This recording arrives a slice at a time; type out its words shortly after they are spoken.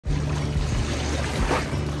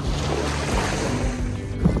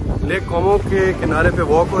Lake कोमो के किनारे पे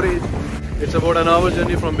वॉक हो रही है. It's about an hour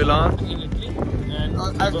journey from Milan. In Italy, and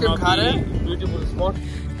it's gonna be a beautiful spot.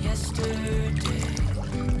 Yesterday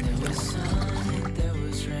there was sun and there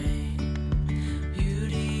was rain,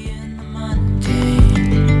 beauty in the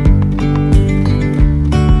mundane.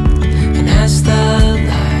 And as the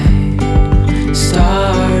light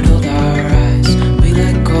startled our eyes, we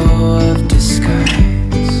let go of disguise.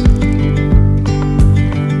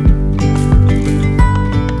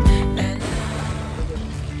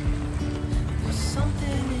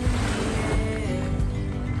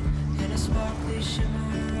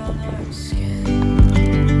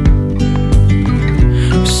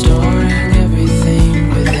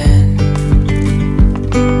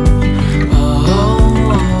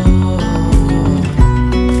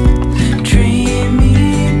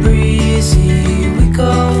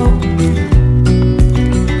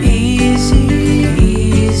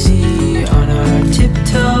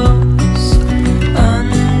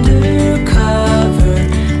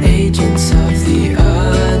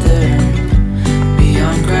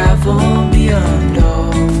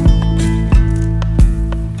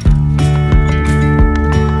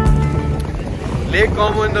 Lake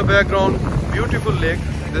Como in the background, beautiful lake.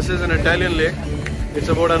 This is an Italian lake. It's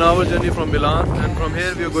about an hour journey from Milan, and from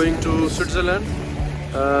here we are going to Switzerland,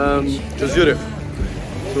 to Zurich.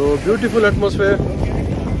 So beautiful atmosphere,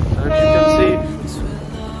 and you can see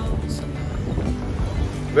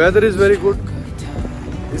weather is very good.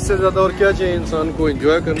 इससे ज़्यादा और क्या चाहिए इंसान को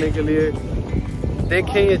enjoy करने के लिए.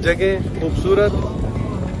 देखें ये जगह खूबसूरत.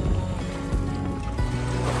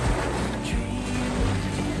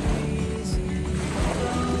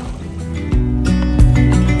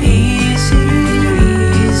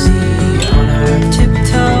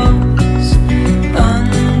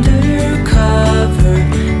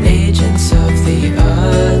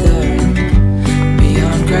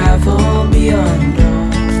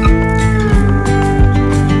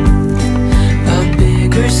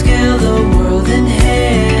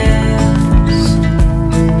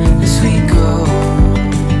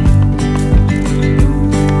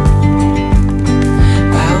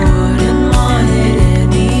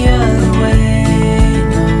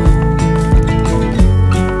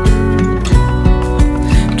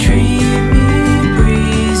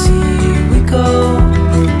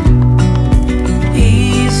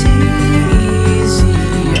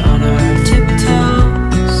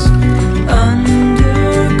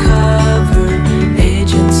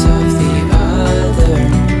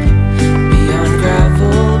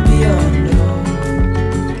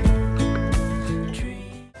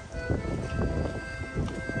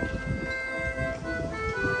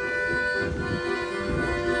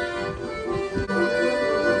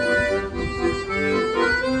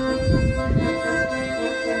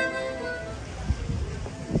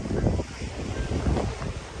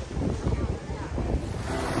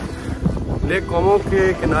 लेक कोमो के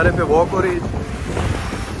किनारे पे वॉक हो रही है.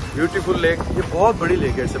 Beautiful lake. ये बहुत बड़ी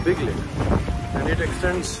लेक है. It's a big lake and it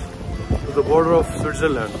extends to the border of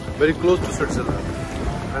Switzerland, very close to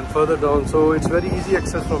Switzerland and further down. So it's very easy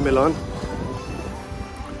access from मिलान.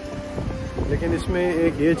 लेकिन इसमें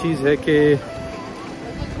एक ये चीज़ है कि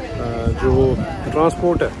जो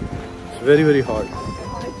ट्रांसपोर्ट है it's very very hard.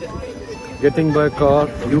 Getting by car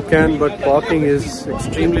you can, but parking is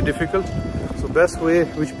extremely difficult. So best way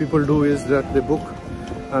which people do is that they book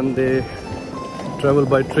and they travel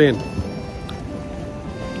by train.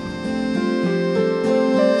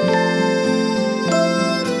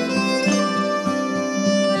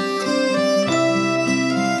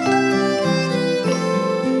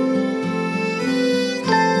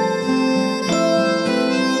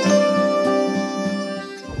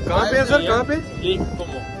 कहाँ पे है सर? कहाँ पे?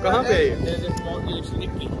 कहाँ पे है ये?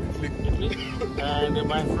 And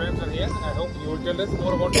my friends are here. I hope you will tell us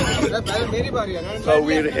more about it. So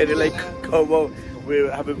we're here at Lake Como. We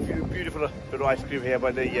have a beautiful bit of ice cream here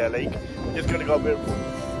by the lake. Just going to go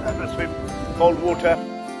have a swim, cold water.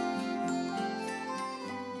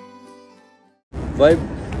 भाई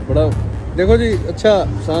बड़ा देखो जी. अच्छा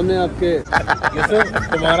सामने आपके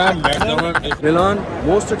तुम्हारा Milan,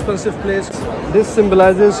 most expensive place. This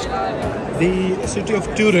symbolizes the city of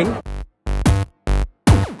Turin.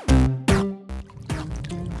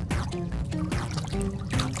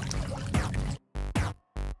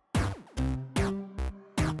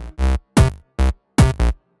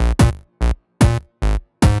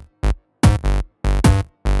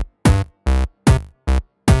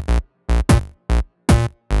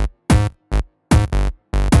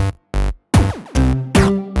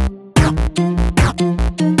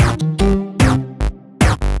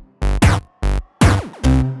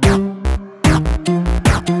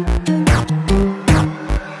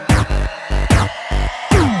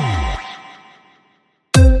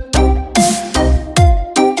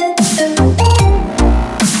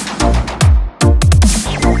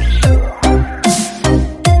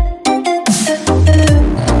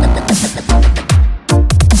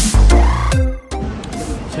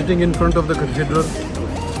 sitting in front of the cathedral.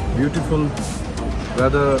 Beautiful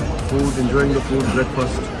weather, food, enjoying the food,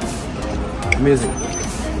 breakfast. Amazing.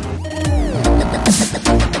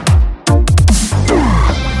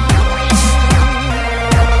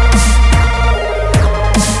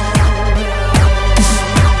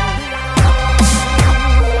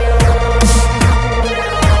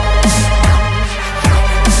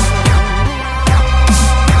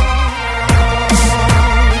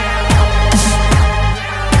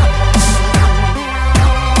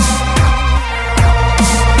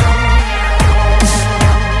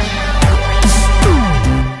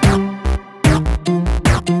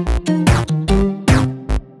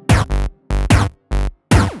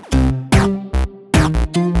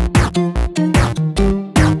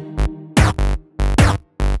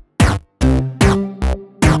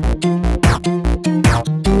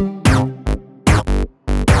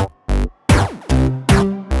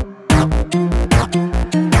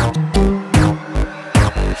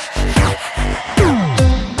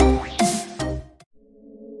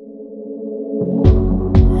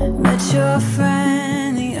 Your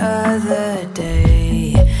friend the other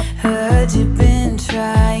day, heard you've been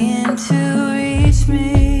trying to reach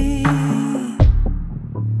me.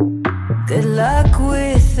 Good luck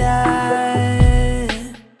with that.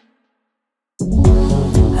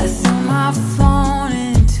 I threw my phone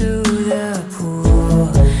into the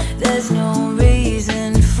pool. There's no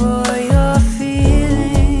reason for your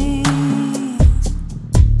feelings.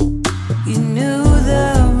 You knew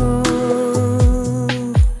the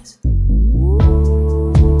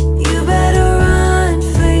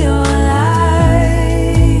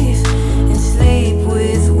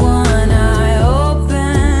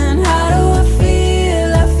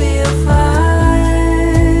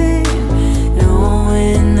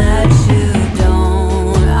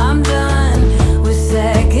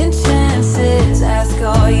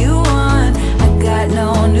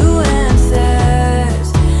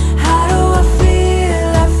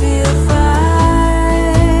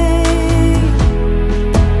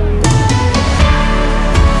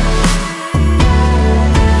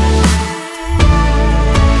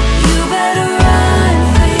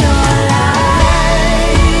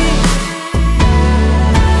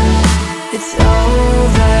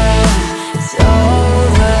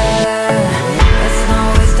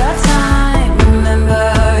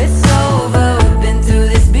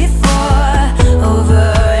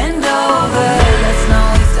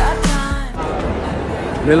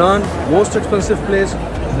Milan, most expensive place,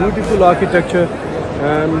 beautiful architecture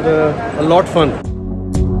and a lot fun.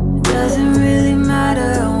 Doesn't really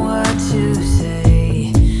matter what you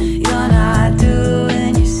say, you're not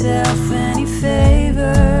doing yourself any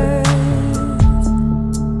favors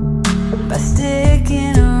by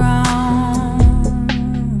sticking around.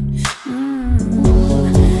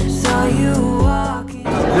 Saw you walking.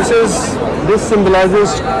 This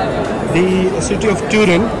symbolizes the city of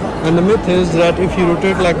Turin. And the myth is that if you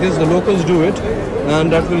rotate like this, the locals do it,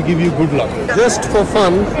 and that will give you good luck. Just for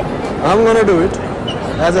fun, I'm gonna do it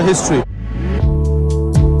as a history.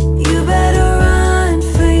 You better run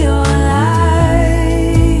for your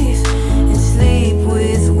life and sleep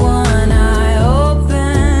with one eye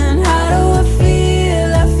open. How do I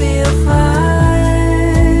feel? I feel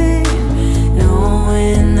fine,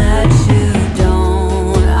 knowing that you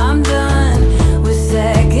don't. I'm done with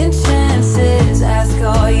second chances. Ask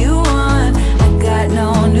all you want, I got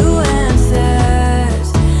no new answers.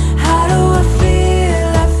 How do I feel?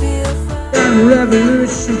 I feel fine.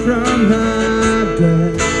 Revolution from my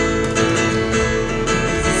bed.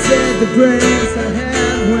 She said the brains I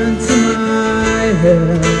had went to my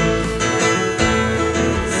head.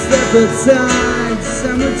 Step outside,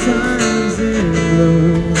 summertime's in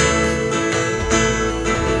bloom.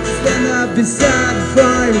 Stand up beside the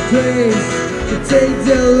fireplace to take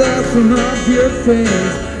the love from off your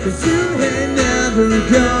face. 'Cause you ain't never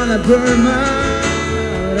gonna burn my